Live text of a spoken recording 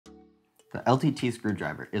The LTT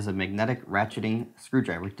Screwdriver is a magnetic ratcheting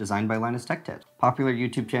screwdriver designed by Linus Tech Tips. Popular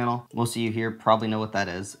YouTube channel, most of you here probably know what that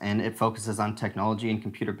is, and it focuses on technology and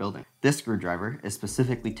computer building. This screwdriver is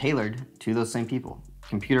specifically tailored to those same people,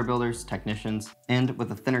 computer builders, technicians, and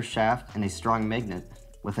with a thinner shaft and a strong magnet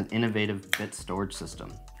with an innovative bit storage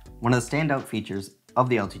system. One of the standout features of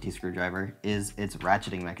the LTT screwdriver is its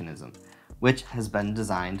ratcheting mechanism, which has been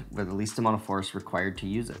designed with the least amount of force required to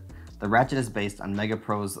use it. The ratchet is based on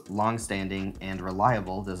MegaPro's long-standing and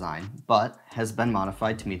reliable design, but has been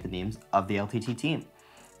modified to meet the needs of the LTT team.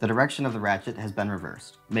 The direction of the ratchet has been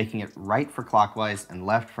reversed, making it right for clockwise and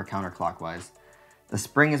left for counterclockwise. The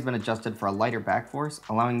spring has been adjusted for a lighter back force,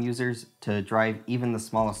 allowing users to drive even the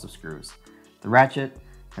smallest of screws. The ratchet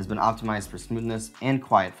has been optimized for smoothness and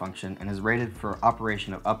quiet function and is rated for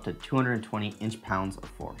operation of up to 220 inch-pounds of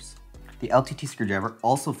force. The LTT screwdriver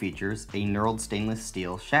also features a knurled stainless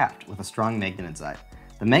steel shaft with a strong magnet inside.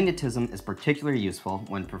 The magnetism is particularly useful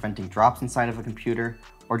when preventing drops inside of a computer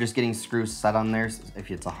or just getting screws set on there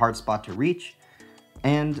if it's a hard spot to reach.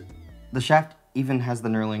 And the shaft even has the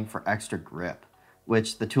knurling for extra grip,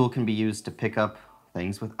 which the tool can be used to pick up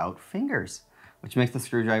things without fingers, which makes the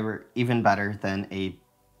screwdriver even better than a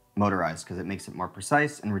motorized because it makes it more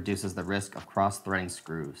precise and reduces the risk of cross-threading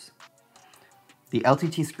screws. The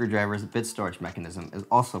LTT screwdriver's bit storage mechanism is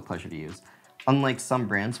also a pleasure to use. Unlike some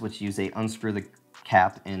brands which use a unscrew the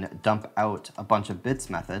cap and dump out a bunch of bits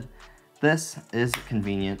method, this is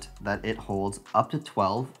convenient that it holds up to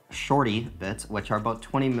 12 shorty bits, which are about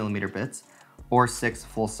 20mm bits, or 6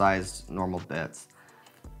 full-sized normal bits.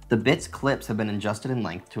 The bits clips have been adjusted in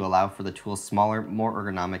length to allow for the tool's smaller, more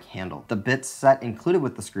ergonomic handle. The bit set included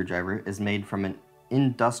with the screwdriver is made from an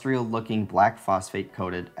industrial-looking black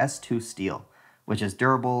phosphate-coated S2 steel, which is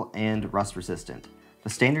durable and rust resistant. The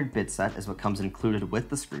standard bit set is what comes included with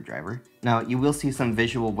the screwdriver. Now, you will see some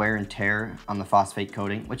visual wear and tear on the phosphate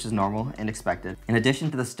coating, which is normal and expected. In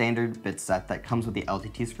addition to the standard bit set that comes with the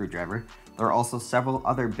LTT screwdriver, there are also several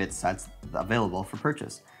other bit sets available for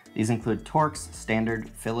purchase. These include Torx, Standard,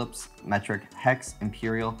 Phillips, Metric, Hex,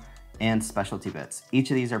 Imperial, and Specialty bits. Each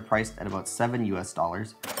of these are priced at about $7 US,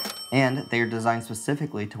 and they are designed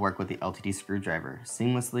specifically to work with the LTT screwdriver,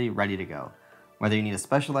 seamlessly ready to go. Whether you need a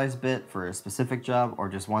specialized bit for a specific job or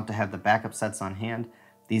just want to have the backup sets on hand,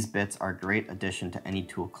 these bits are a great addition to any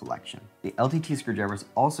tool collection. The LTT screwdrivers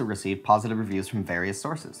also received positive reviews from various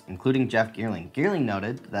sources, including Jeff Geerling. Geerling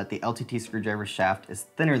noted that the LTT screwdriver shaft is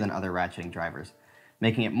thinner than other ratcheting drivers,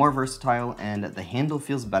 making it more versatile, and the handle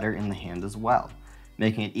feels better in the hand as well.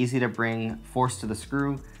 Making it easy to bring force to the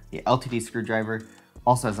screw, the LTT screwdriver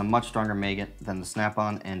also has a much stronger magnet than the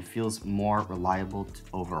snap-on and feels more reliable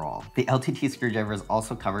overall. The LTT screwdriver is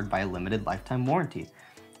also covered by a limited lifetime warranty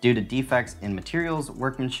due to defects in materials,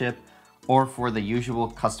 workmanship, or for the usual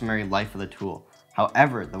customary life of the tool.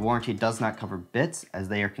 However, the warranty does not cover bits as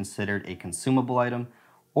they are considered a consumable item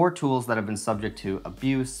or tools that have been subject to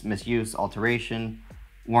abuse, misuse, alteration,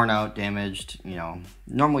 worn out, damaged,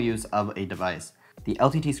 normal use of a device. The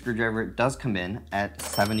LTT screwdriver does come in at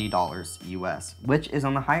 $70 US, which is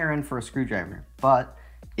on the higher end for a screwdriver, but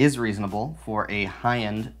is reasonable for a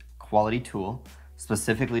high-end quality tool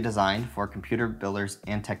specifically designed for computer builders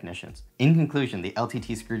and technicians. In conclusion, the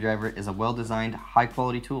LTT screwdriver is a well-designed,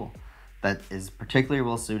 high-quality tool that is particularly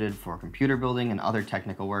well-suited for computer building and other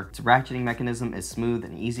technical work. Its ratcheting mechanism is smooth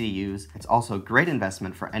and easy to use. It's also a great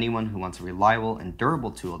investment for anyone who wants a reliable and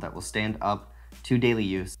durable tool that will stand up to daily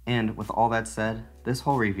use. And with all that said, this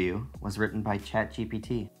whole review was written by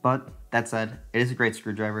ChatGPT. But that said, it is a great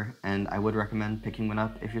screwdriver, and I would recommend picking one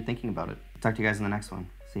up if you're thinking about it. Talk to you guys in the next one.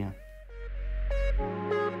 See ya.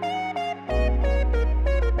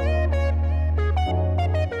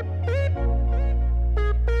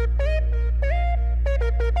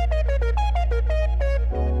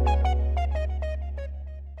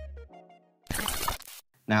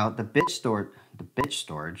 Now, the bit storage,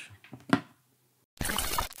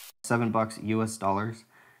 $7 US.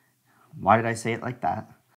 Why did I say it like that?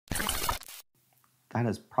 That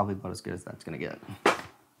is probably about as good as that's gonna get.